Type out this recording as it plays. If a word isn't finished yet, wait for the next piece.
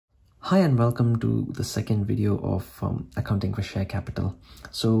Hi and welcome to the second video of accounting for share capital.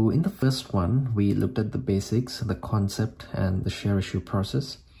 So in the first one, we looked at the basics, the concept and the share issue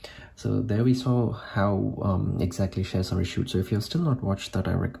process. So there we saw how exactly shares are issued. So if you have still not watched that,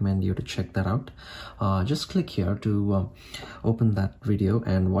 I recommend you to check that out. Just click here to open that video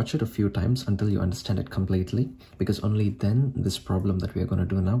and watch it a few times until you understand it completely, because only then this problem that we are going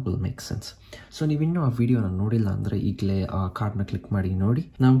to do now will make sense. So if you know a video na nodilla andre eagle card na click ಮಾಡಿ ನೋಡಿ.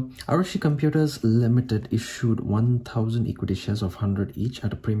 Now Arushi Computers Limited issued 1000 equity shares of 100 each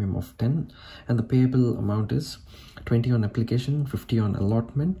at a premium of 10, and the payable amount is 20 on application, 50 on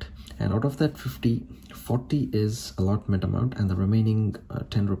allotment, and out of that 40 is allotment amount, and the remaining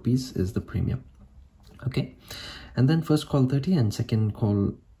 10 rupees is the premium. Okay, and then first call 30 and second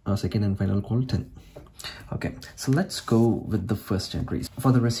and final call 10. Okay, so let's go with the first entries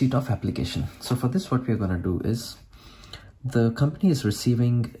for the receipt of application. So for this, what we're going to do is the company is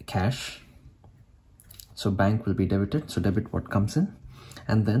receiving cash, so bank will be debited, so debit what comes in,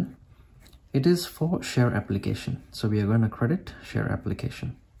 and then it is for share application, so we are going to credit share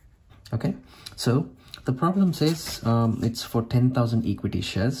application. Okay, so the problem says it's for 10,000 equity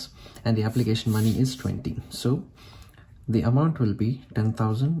shares and the application money is 20, so the amount will be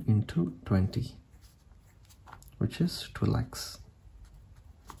 10,000 into 20, which is 2 lakhs.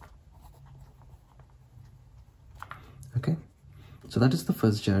 Okay, so that is the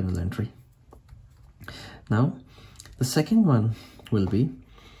first journal entry. Now the second one will be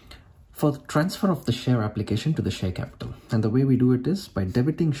for the transfer of the share application to the share capital, and the way we do it is by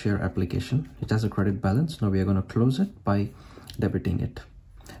debiting share application. It has a credit balance. Now we are going to close it by debiting it,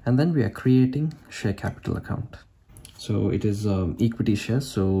 and then we are creating share capital account. So it is equity shares,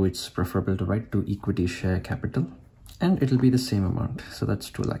 so it's preferable to write to equity share capital, and it will be the same amount, so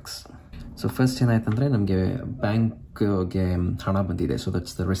that's 2 lakhs. So first ಏನಾಯ್ತಂದ್ರೆ ನಮಗೆ ಬ್ಯಾಂಕ್ಗೆ ಹಣ ಬಂದಿದೆ, so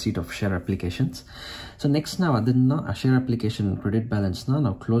that's the receipt of share applications. So next ನಾವು ಅದನ್ನ ಆ share application credit balance ನ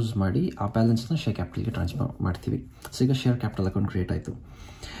ನಾವು close ಮಾಡಿ ಆ ಬ್ಯಾಲೆನ್ಸ್ ನ share capital ಗೆ ಟ್ರಾನ್ಸ್ಫರ್ ಮಾಡ್ತೀವಿ. So ಈಗ share capital account create ಆಯ್ತು.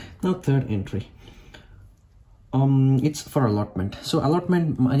 Now third entry, it's for allotment. So allotment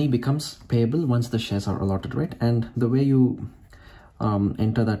money becomes payable once the shares are allotted, right? And the way you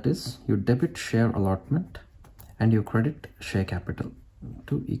enter that is you debit share allotment and you credit share capital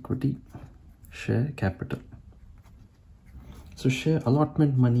to equity share capital. So share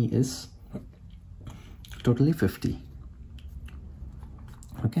allotment money is totally 50.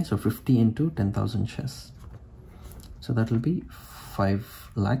 Okay, so 50 into 10,000 shares, so that will be 5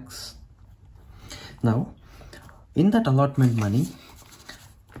 lakhs. Now in that allotment money,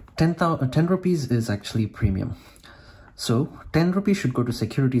 10 rupees is actually premium, so 10 rupees should go to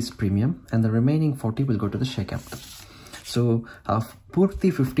securities premium and the remaining 40 will go to the share capital. So ಪೂರ್ತಿ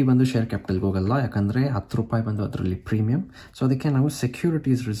 50 ಬಂದು share ಕ್ಯಾಪಿಟಲ್ಗೆ ಹೋಗಲ್ಲ, ಯಾಕಂದರೆ 10 ರೂಪಾಯಿ ಬಂದು ಅದರಲ್ಲಿ premium. So ಅದಕ್ಕೆ ನಾವು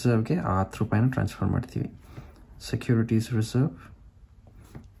securities ರಿಸರ್ವ್ಗೆ ಆ 10 ರೂಪಾಯಿನ ಟ್ರಾನ್ಸ್ಫರ್ ಮಾಡ್ತೀವಿ. Securities reserve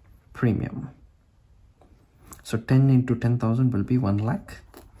premium. So 10 into 10,000 will be 1 lakh,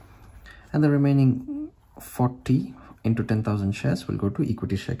 and the remaining 40 into 10,000 shares will go to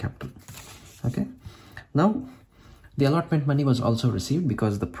equity share capital. Okay, now the allotment money was also received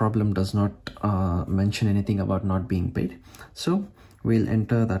because the problem does not mention anything about not being paid, so we'll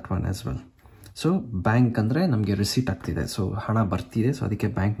enter that one as well. So bank andre namge receipt ಆಗ್ತಿದೆ, so ಹಣ ಬರ್ತಿದೆ, so ಅದಕ್ಕೆ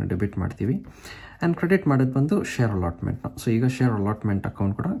bank ನ debit ಮಾಡ್ತೀವಿ, and credit ಮಾಡೋದು ಬಂದು share allotment ನ. so ಈಗ share allotment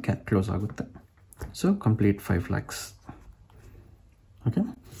account ಕೂಡ ಕ್ಲೋಸ್ ಆಗುತ್ತೆ. so complete 5 lakhs. okay,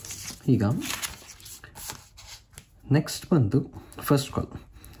 ಈಗ next ಬಂದು first call.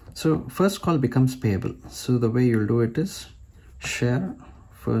 So first call becomes payable, so the way you'll do it is share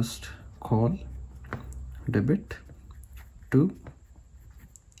first call debit to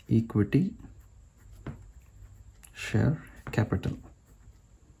equity share capital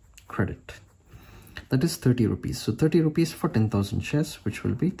credit. That is 30 rupees. So 30 rupees for 10,000 shares, which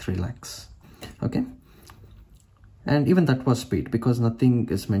will be 3 lakhs. Okay, and even that was paid because nothing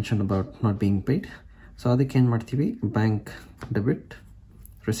is mentioned about not being paid. So adike en martivi, bank debit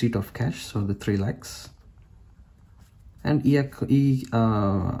receipt of cash, so the 3 lakhs, and e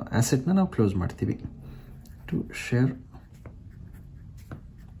asset na now close ಮಾಡ್ತೀವಿ to share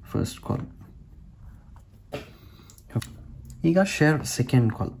first call. ಈಗ share second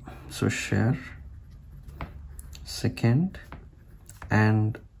call, so share second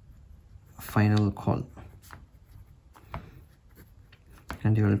and final call,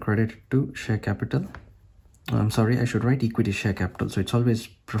 and you will credit to share capital. I'm sorry, I should write equity share capital. So it's always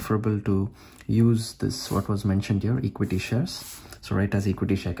preferable to use this, what was mentioned here, equity shares. So write as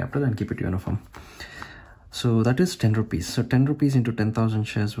equity share capital and keep it uniform. So that is 10 rupees. So 10 rupees into 10,000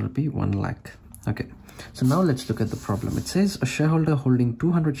 shares will be 1 lakh. Okay, so now let's look at the problem. It says a shareholder holding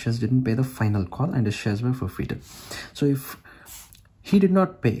 200 shares didn't pay the final call and his shares were forfeited. So if he did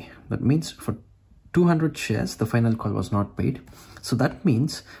not pay, that means for 200 shares the final call was not paid. So that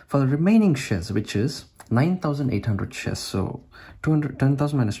means for the remaining shares, which is 9,800 shares, so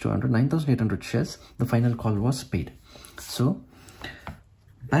 10,000 minus 200, 9,800 shares, the final call was paid. So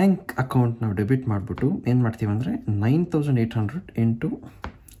bank account now debit ಮಾಡ್ಬಿಟ್ಟು ಏನು ಮಾಡ್ತೀವಿ ಅಂದರೆ 9,800 into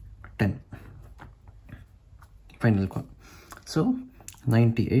 10 final call, so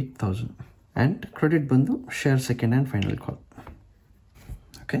 98,000, and credit ಬಂದು share second and final call.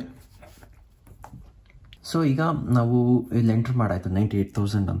 Okay, so ಈಗ ನಾವು ಇಲ್ಲಿ enter ಮಾಡಾಯ್ತು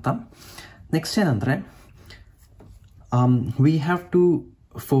 98,000 ಅಂತ. Next ಏನಂದರೆ we have to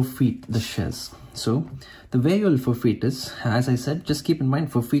forfeit the shares. So the way you'll forfeit is, as I said, just keep in mind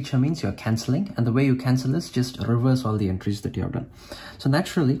forfeiture means you're cancelling, and the way you cancel is just reverse all the entries that you have done. So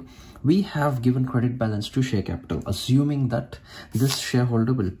naturally we have given credit balance to share capital, assuming that this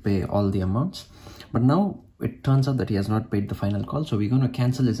shareholder will pay all the amounts, but now it turns out that he has not paid the final call, so we're going to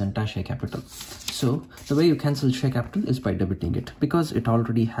cancel his entire share capital. So the way you cancel share capital is by debiting it, because it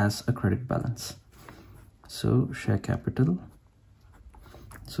already has a credit balance. So share capital,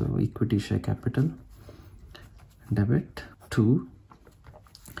 so equity share capital, debit to.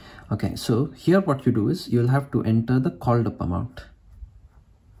 Okay, so here what you do is you'll have to enter the called up amount.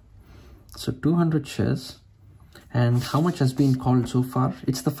 So 200 shares, and how much has been called so far?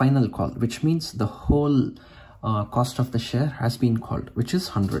 It's the final call, which means the whole cost of the share has been called, which is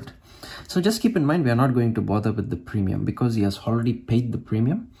 100. So just keep in mind we are not going to bother with the premium because he has already paid the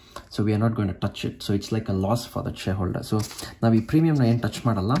premium, so we are not going to touch it. So it's like a loss for that shareholder. So now we premium na ಏನು touch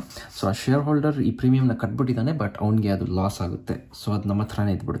ಮಾಡಲ್ಲ. So ಆ shareholder ಈ premium ನ ಕಟ್ಬಿಟ್ಟಿದ್ದಾನೆ, but ಅವನಿಗೆ ಅದು loss ಆಗುತ್ತೆ. So ಅದು ನಮ್ಮ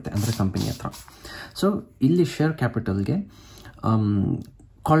ಹತ್ರನೇ ಇದ್ಬಿಡುತ್ತೆ, ಅಂದರೆ ಕಂಪನಿ ಹತ್ರ. ಸೊ ಇಲ್ಲಿ share ಕ್ಯಾಪಿಟಲ್ಗೆ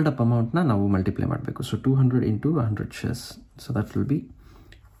called up amount na ನಾವು multiply ಮಾಡಬೇಕು. So 200 into 100 shares, so that will be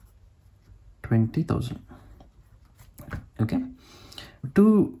 20,000. Okay,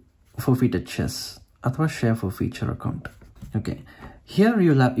 2 forfeited shares ಅಥವಾ share forfeiture account. Okay, here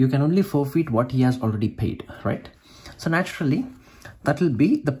you can only forfeit what he has already paid, right? So naturally that will be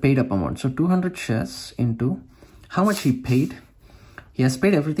the paid up amount. So 200 shares into how much he paid. He has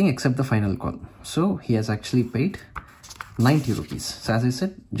paid everything except the final call, so he has actually paid 90 rupees. So as I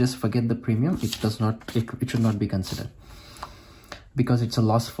said, just forget the premium. It should not be considered because it's a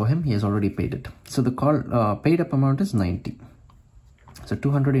loss for him. He has already paid it. So the paid up amount is 90. So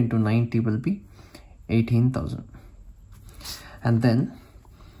 200 into 90 will be 18,000. And then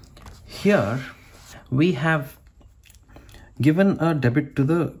here we have given a debit to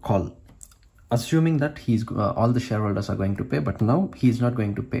the call, assuming that all the shareholders are going to pay, but now he's not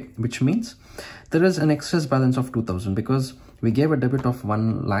going to pay, which means there is an excess balance of 2,000 because we gave a debit of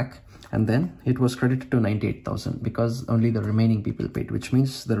 1 lakh and then it was credited to 98,000 because only the remaining people paid, which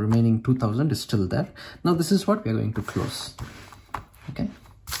means the remaining 2,000 is still there. Now this is what we are going to close. Okay,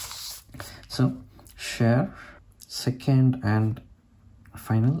 so share second and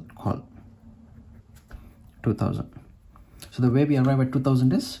final call 2,000. So the way we arrive at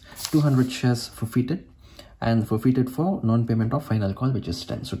 2,000 is 200 shares forfeited, and forfeited for non-payment of final call, which is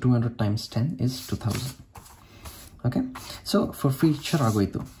 10. So 200 times 10 is 2,000. Okay, so forfeiture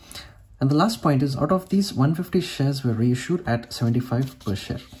agoitu. And the last point is, out of these 150 shares were reissued at 75 per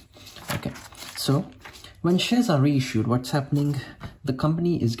share. Okay, so when shares are reissued, what's happening? The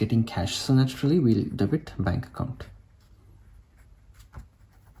company is getting cash, so naturally we'll debit bank account.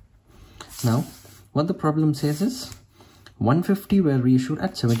 Now what the problem says is 150 were reissued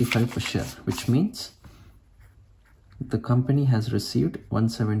at 75 per share, which means the company has received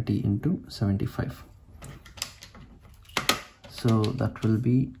 170 into 75. So that will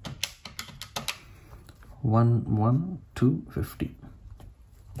be 11250.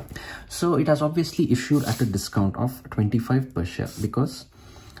 So it has obviously issued at a discount of 25 per share because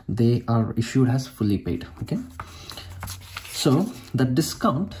they are issued as fully paid. Okay, so the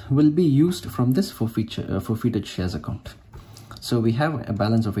discount will be used from this forfeited shares account. So we have a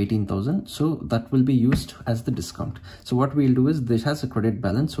balance of 18,000, so that will be used as the discount. So what we'll do is, this has a credit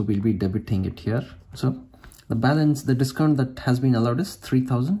balance, so we'll be debiting it here. So the balance, the discount that has been allowed is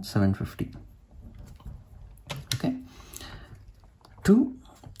 3,750. Okay, to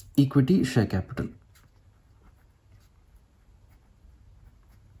equity share capital.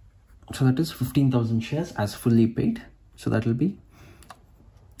 So that is 15,000 shares as fully paid. So that will be,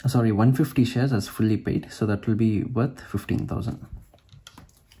 sorry, 150 shares as fully paid, so that will be worth 15,000.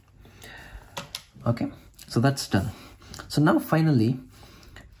 Okay, so that's done. So now finally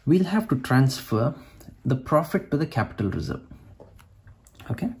we'll have to transfer the profit to the capital reserve.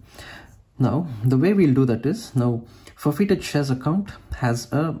 Okay, Now the way we'll do that is, now forfeited shares account has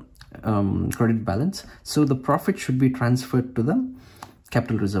a credit balance, so the profit should be transferred to the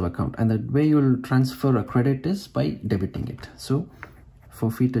capital reserve account, and the way you will transfer a credit is by debiting it. So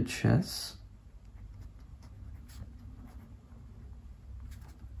forfeited shares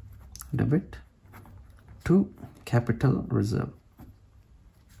debit to capital reserve.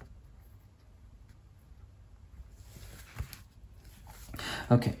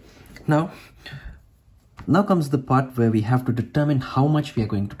 Okay, now comes the part where we have to determine how much we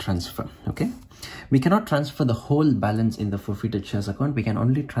are going to transfer. Okay, we cannot transfer the whole balance in the forfeited shares account. We can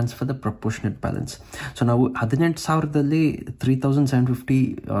only transfer the proportionate balance. So now 18,000 3,750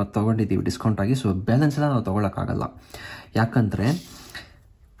 ತಗೊಂಡಿದ್ದೀವಿ discount ಆಗಿ. So balance ಎಲ್ಲ ನಾವು ತಗೊಳಕ್ಕಾಗಲ್ಲ, ಯಾಕಂದ್ರೆ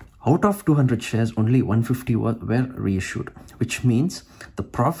out of 200 shares only 150 were reissued, which means the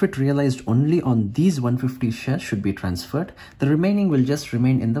profit realized only on these 150 shares should be transferred. The remaining will just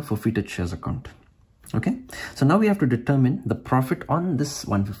remain in the forfeited shares account. Okay, so now we have to determine the profit on this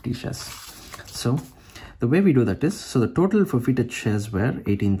 150 shares. So the way we do that is, so the total forfeited shares were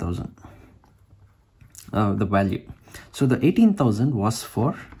 18,000, the value. So the 18,000 was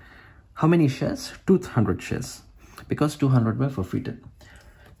for how many shares? 200 shares, because 200 were forfeited,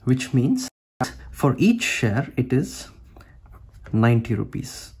 which means for each share it is 90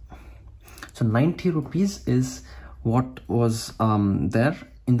 rupees. So 90 rupees is what was there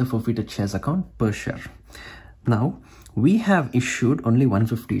in the forfeited shares account per share. Now we have issued only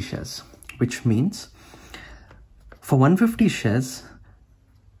 150 shares, which means for 150 shares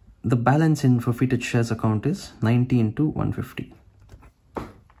the balance in forfeited shares account is 90 into 150.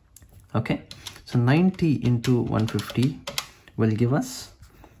 Okay, so 90 into 150 will give us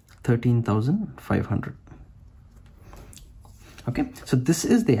 13,500. Okay, so this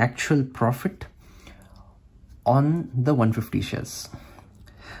is the actual profit on the 150 shares.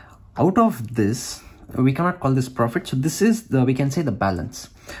 Out of this, we cannot call this profit, so this is the, we can say, the balance.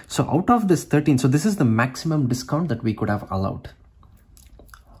 So out of this 13, so this is the maximum discount that we could have allowed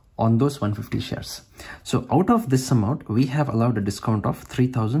on those 150 shares. So out of this amount we have allowed a discount of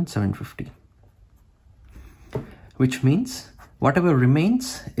 3,750, which means whatever remains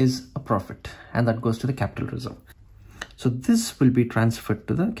is a profit, and that goes to the capital reserve. So this will be transferred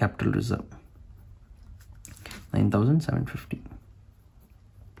to the capital reserve, 9,750.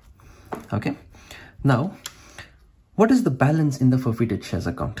 Okay, now what is the balance in the forfeited shares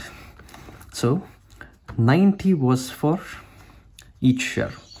account? So 90 was for each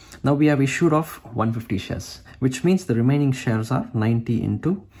share. Now we have issued of 150 shares, which means the remaining shares are 90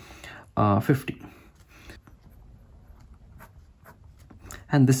 into 50.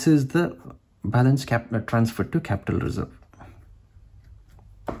 And this is the balance transferred to capital reserve.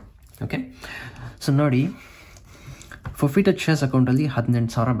 Okay, so nodi forfeited shares account alli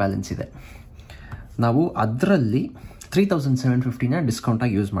 18,000 balance ide. ನಾವು ಅದರಲ್ಲಿ 3,750 discount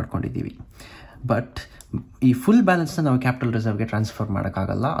ಆಗಿ use ಮಾಡ್ಕೊಂಡಿದ್ದೀವಿ. But ಈ full ಬ್ಯಾಲೆನ್ಸ್ನ ನಾವು capital ರಿಸರ್ವ್ಗೆ transfer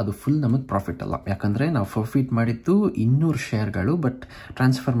ಮಾಡೋಕ್ಕಾಗಲ್ಲ, ಅದು full ನಮಗೆ profit ಅಲ್ಲ. ಯಾಕಂದರೆ ನಾವು ಫಾರ್ಫಿಟ್ ಮಾಡಿದ್ದು 200 ಶೇರ್ಗಳು, ಬಟ್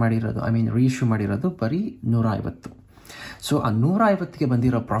ಟ್ರಾನ್ಸ್ಫರ್ ಮಾಡಿರೋದು, ಐ ಮೀನ್ ರೀಇಶ್ಯೂ ಮಾಡಿರೋದು ಬರೀ 150. ಸೊ ಆ 150ಗೆ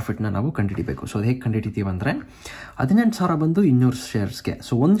ಬಂದಿರೋ ಪ್ರಾಫಿಟ್ನ ನಾವು ಕಂಡುಹಿಡಿಬೇಕು. ಸೊ ಅದು ಹೇಗೆ ಕಂಡುಹಿಡಿತೀವಿ ಅಂದರೆ, 18,000 ಬಂದು 200 ಶೇರ್ಸ್ಗೆ.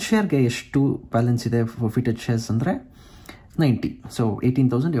 ಸೊ ಒಂದು ಶೇರ್ಗೆ ಎಷ್ಟು ಬ್ಯಾಲೆನ್ಸ್ ಇದೆ ಫಾರ್ಫಿಟೆಡ್ ಶೇರ್ಸ್ ಅಂದರೆ 90. ಸೊ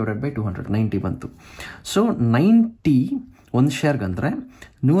 18,000 ಡಿವೈಡೆಡ್ ಬೈ 200, 90 ಬಂತು. ಸೊ 90 ಒಂದು ಶೇರ್ಗೆ ಅಂದರೆ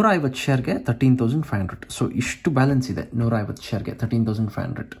 150 ಶೇರ್ಗೆ 13,500. ಸೊ ಇಷ್ಟು ಬ್ಯಾಲೆನ್ಸ್ ಇದೆ 150 ಶೇರ್ಗೆ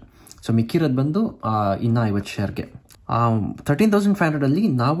 13,500. ಸೊ ಮಿಕ್ಕಿರೋದು ಬಂದು ಇನ್ನು 50 ಶೇರ್ಗೆ. 13,500 ಅಲ್ಲಿ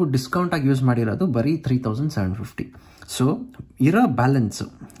ನಾವು ಡಿಸ್ಕೌಂಟ್ ಆಗಿ ಯೂಸ್ ಮಾಡಿರೋದು ಬರೀ 3,750. ಸೊ ಇರೋ ಬ್ಯಾಲೆನ್ಸ್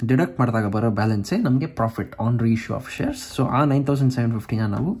ಡಿಡಕ್ಟ್ ಮಾಡಿದಾಗ ಬರೋ ಬ್ಯಾಲೆನ್ಸೇ ನಮಗೆ profit on reissue of shares. So ಆ 9,750ನ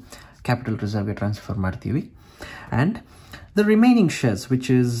ನಾವು ಕ್ಯಾಪಿಟಲ್ ರಿಸರ್ವ್ಗೆ ಟ್ರಾನ್ಸ್ಫರ್ ಮಾಡ್ತೀವಿ. And the remaining shares, which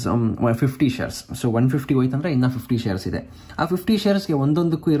is 50 shares. So 150 ಹೋಯ್ತಂದ್ರೆ ಇನ್ನ 50 shares ಇದೆ. ಆ 50 sharesಗೆ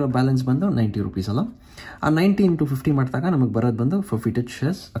ಒಂದೊಂದಕ್ಕೂ ಇರೋ ಬ್ಯಾಲೆನ್ಸ್ ಬಂದು 90 rupees ಅಲ್ಲ. ಆ 90 into 50 ಮಾಡಿದಾಗ ನಮಗೆ ಬರೋದು ಬಂದು forfeited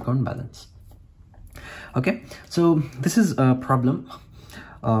shares account balance. Okay, so this is a problem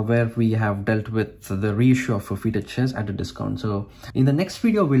where we have dealt with the reissue of forfeited shares at a discount. So in the next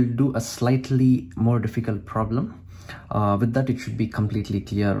video we'll do a slightly more difficult problem. With that it should be completely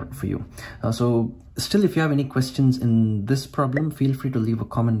clear for you. So still, if you have any questions in this problem, feel free to leave a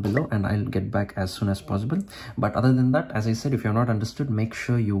comment below and I'll get back as soon as possible. But other than that, as I said, if you have not understood, make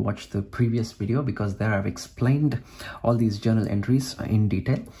sure you watch the previous video, because there I've explained all these journal entries in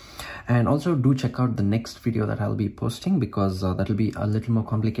detail. And also do check out the next video that I'll be posting, because that will be a little more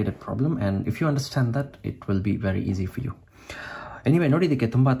complicated problem, and if you understand that, it will be very easy for you. Anyway, ನೋಡಿದ್ದಕ್ಕೆ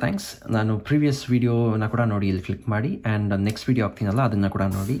ತುಂಬ thanks. ನಾನು previous ವಿಡಿಯೋನ ಕೂಡ ನೋಡಿ ಇಲ್ಲಿ click ಮಾಡಿ, and next video ಆಗ್ತೀನಲ್ಲ ಅದನ್ನು ಕೂಡ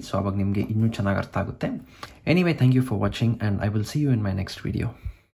ನೋಡಿ. ಸೊ ಅವಾಗ ನಿಮಗೆ ಇನ್ನೂ ಚೆನ್ನಾಗಿ ಅರ್ಥ ಆಗುತ್ತೆ. Anyway, thank you for watching, and I will see you in my next video.